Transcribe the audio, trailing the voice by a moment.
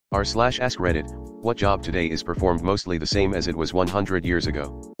r/AskReddit, what job today is performed mostly the same as it was 100 years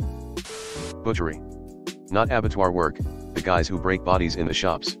ago? Butchery. Not abattoir work, the guys who break bodies in the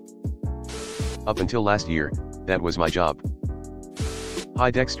shops. Up until last year, that was my job. Hi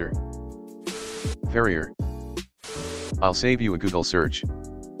Dexter. Farrier. I'll save you a Google search.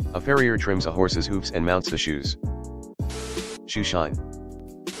 A farrier trims a horse's hoofs and mounts the shoes. Shoe shine.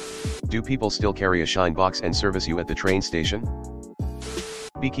 Do people still carry a shine box and service you at the train station?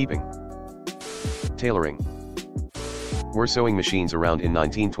 Beekeeping. Tailoring. Were sewing machines around in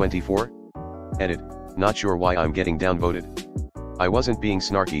 1924? Edit, not sure why I'm getting downvoted. I wasn't being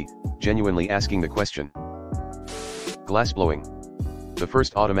snarky, genuinely asking the question. Glass blowing. The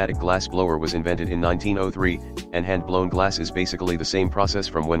first automatic glass blower was invented in 1903, and hand-blown glass is basically the same process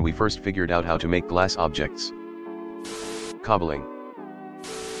from when we first figured out how to make glass objects. Cobbling.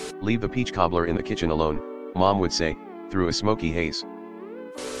 Leave the peach cobbler in the kitchen alone, Mom would say, through a smoky haze.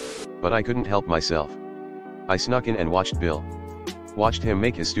 But I couldn't help myself. I snuck in and watched Bill. Watched him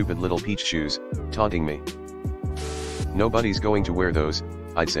make his stupid little peach shoes, taunting me. Nobody's going to wear those,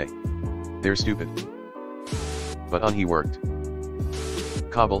 I'd say. They're stupid. But on he worked.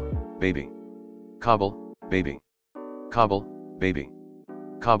 Cobble, baby. Cobble, baby. Cobble, baby.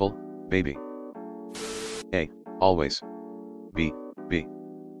 Cobble, baby. A, always. B,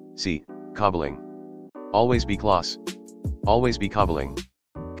 C, cobbling. Always be class. Always be cobbling.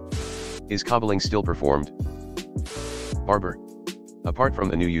 Is cobbling still performed? Barber. Apart from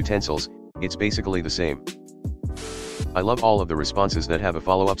the new utensils, it's basically the same. I love all of the responses that have a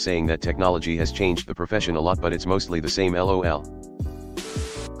follow-up saying that technology has changed the profession a lot, but it's mostly the same LOL.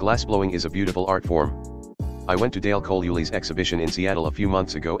 Glassblowing is a beautiful art form. I went to Dale Coleuli's exhibition in Seattle a few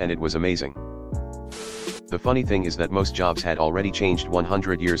months ago and it was amazing. The funny thing is that most jobs had already changed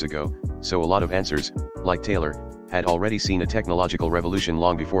 100 years ago, so a lot of answers, like Taylor, had already seen a technological revolution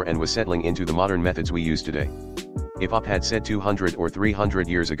long before and was settling into the modern methods we use today. If Op had said 200 or 300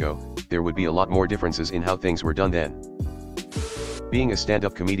 years ago, there would be a lot more differences in how things were done then. Being a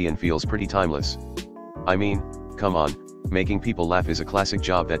stand-up comedian feels pretty timeless. I mean, come on, making people laugh is a classic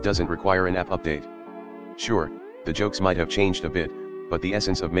job that doesn't require an app update. Sure, the jokes might have changed a bit, but the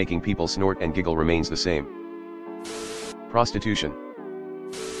essence of making people snort and giggle remains the same. Prostitution.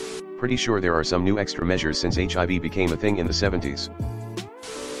 Pretty sure there are some new extra measures since HIV became a thing in the 70s.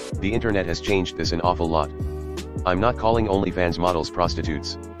 The internet has changed this an awful lot. I'm not calling OnlyFans models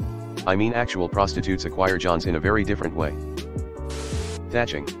prostitutes. I mean actual prostitutes acquire johns in a very different way.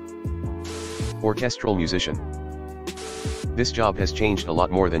 Thatching. Orchestral musician. This job has changed a lot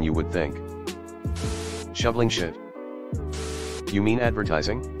more than you would think. Shoveling shit. You mean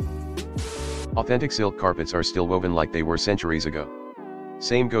advertising? Authentic silk carpets are still woven like they were centuries ago.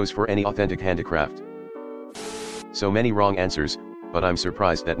 Same goes for any authentic handicraft. So many wrong answers, but I'm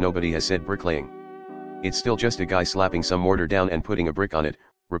surprised that nobody has said bricklaying. It's still just a guy slapping some mortar down and putting a brick on it,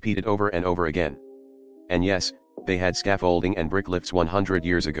 repeated over and over again. And yes, they had scaffolding and brick lifts 100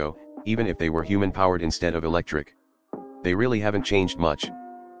 years ago, even if they were human-powered instead of electric. They really haven't changed much.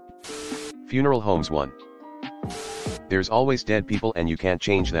 Funeral homes 1. There's always dead people and you can't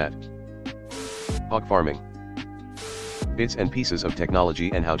change that. Hog farming. Bits and pieces of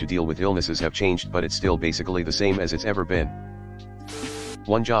technology and how to deal with illnesses have changed, but it's still basically the same as it's ever been.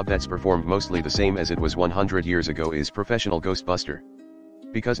 One job that's performed mostly the same as it was 100 years ago is professional ghostbuster.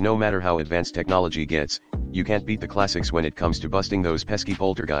 Because no matter how advanced technology gets, you can't beat the classics when it comes to busting those pesky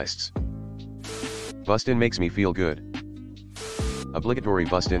poltergeists. Bustin' makes me feel good. Obligatory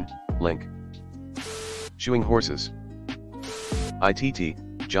bustin', link. Shoeing horses.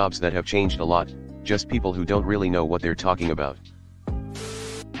 ITT, jobs that have changed a lot, just people who don't really know what they're talking about.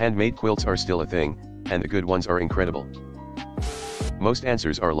 Handmade quilts are still a thing, and the good ones are incredible. Most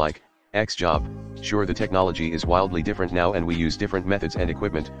answers are like, X job, sure the technology is wildly different now and we use different methods and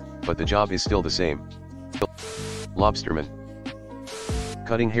equipment, but the job is still the same. Lobsterman.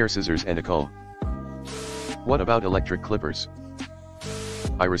 Cutting hair scissors and a comb. What about electric clippers?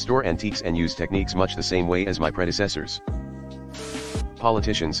 I restore antiques and use techniques much the same way as my predecessors.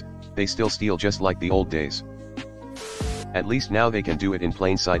 Politicians, they still steal just like the old days. At least now they can do it in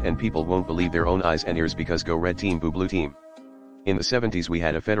plain sight and people won't believe their own eyes and ears because go red team boo blue team. In the 70s we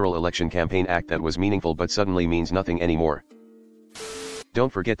had a federal election campaign act that was meaningful but suddenly means nothing anymore.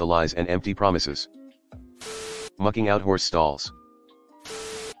 Don't forget the lies and empty promises. Mucking out horse stalls.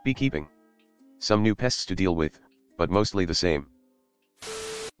 Beekeeping. Some new pests to deal with, but mostly the same.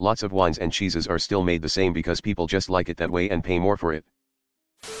 Lots of wines and cheeses are still made the same because people just like it that way and pay more for it.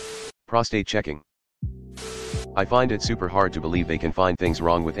 Prostate checking. I find it super hard to believe they can find things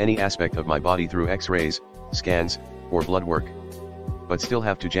wrong with any aspect of my body through x-rays, scans, or blood work. but still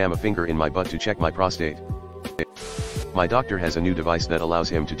have to jam a finger in my butt to check my prostate. My doctor has a new device that allows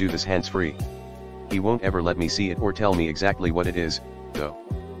him to do this hands-free. He won't ever let me see it or tell me exactly what it is, though.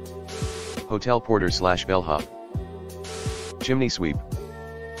 Hotel porter / bellhop. Chimney sweep.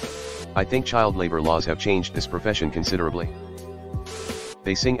 I think child labor laws have changed this profession considerably.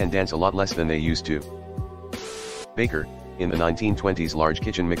 They sing and dance a lot less than they used to. Baker. In the 1920s, large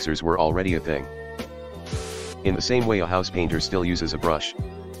kitchen mixers were already a thing. In the same way, a house painter still uses a brush.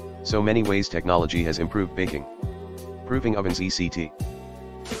 So many ways technology has improved baking. Proofing ovens etc.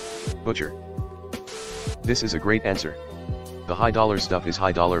 Butcher. This is a great answer. The high dollar stuff is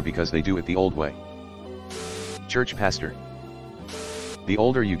high dollar because they do it the old way. Church pastor. The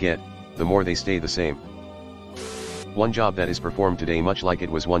older you get, the more they stay the same. One job that is performed today much like it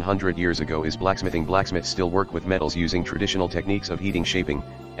was 100 years ago is blacksmithing. Blacksmiths still work with metals using traditional techniques of heating, shaping,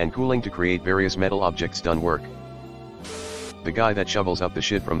 and cooling to create various metal objects. Done work. The guy that shovels up the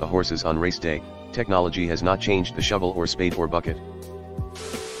shit from the horses on race day. Technology has not changed the shovel or spade or bucket.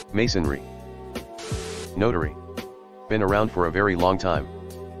 Masonry. Notary. Been around for a very long time.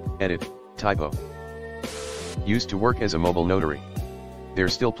 Edit, typo. Used to work as a mobile notary.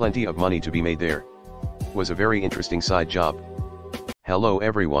 There's still plenty of money to be made there. Was a very interesting side job. Hello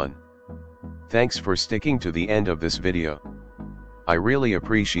everyone. Thanks for sticking to the end of this video. I really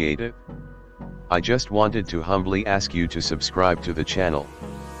appreciate it. I just wanted to humbly ask you to subscribe to the channel.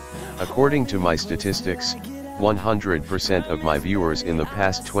 According to my statistics, 100% of my viewers in the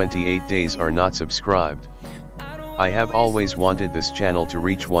past 28 days are not subscribed. I have always wanted this channel to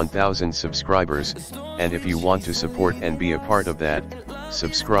reach 1000 subscribers, and if you want to support and be a part of that,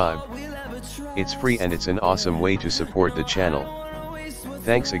 subscribe. It's free and it's an awesome way to support the channel.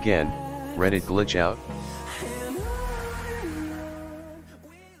 Thanks again. Reddit glitch out.